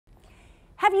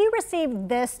Have you received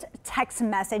this text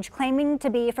message claiming to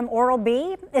be from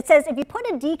Oral-B? It says if you put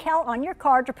a decal on your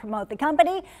car to promote the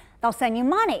company, they'll send you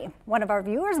money. One of our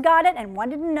viewers got it and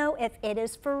wanted to know if it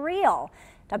is for real.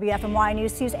 WFMY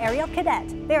News 2's Ariel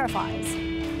Cadet verifies.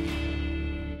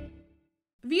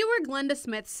 Viewer Glenda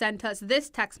Smith sent us this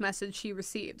text message she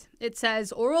received. It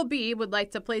says Oral-B would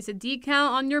like to place a decal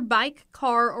on your bike,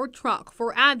 car, or truck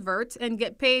for adverts and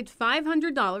get paid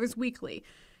 $500 weekly.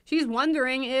 She's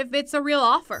wondering if it's a real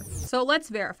offer, so let's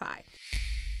verify.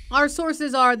 Our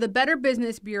sources are the Better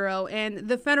Business Bureau and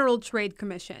the Federal Trade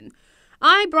Commission.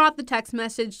 I brought the text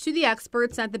message to the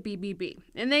experts at the BBB,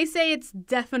 and they say it's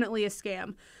definitely a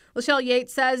scam. Lachelle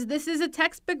Yates says this is a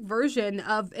textbook version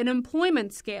of an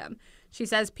employment scam. She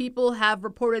says people have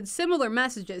reported similar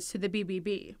messages to the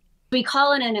BBB. We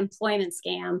call it an employment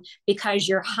scam because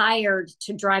you're hired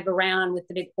to drive around with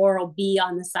the big Oral-B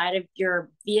on the side of your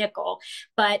vehicle.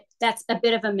 But that's a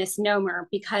bit of a misnomer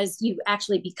because you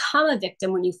actually become a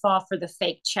victim when you fall for the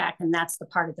fake check, and that's the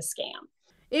part of the scam.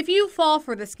 If you fall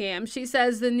for the scam, she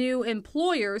says the new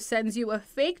employer sends you a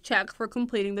fake check for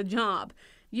completing the job.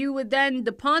 You would then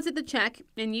deposit the check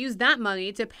and use that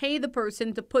money to pay the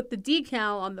person to put the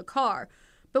decal on the car.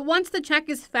 But once the check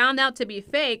is found out to be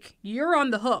fake, you're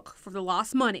on the hook for the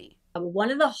lost money.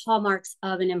 One of the hallmarks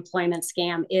of an employment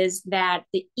scam is that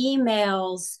the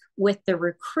emails with the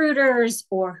recruiters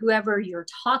or whoever you're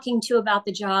talking to about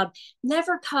the job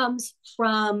never comes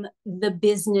from the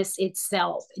business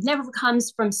itself. It never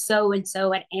comes from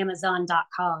so-and-so at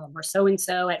Amazon.com or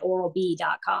so-and-so at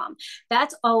Oral-B.com.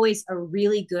 That's always a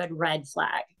really good red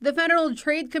flag. The Federal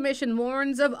Trade Commission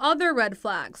warns of other red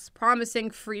flags,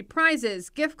 promising free prizes,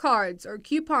 gift cards, or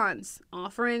coupons,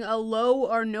 offering a low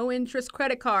or no interest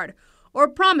credit card, or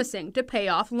promising to pay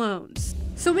off loans.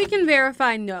 So we can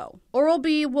verify no,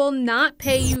 Oral-B will not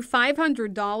pay you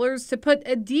 $500 to put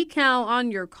a decal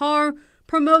on your car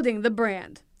promoting the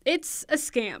brand. It's a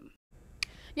scam.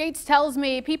 Yates tells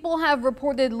me people have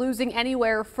reported losing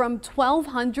anywhere from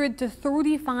 $1,200 to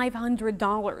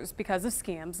 $3,500 because of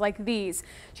scams like these.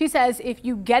 She says if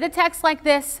you get a text like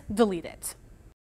this, delete it.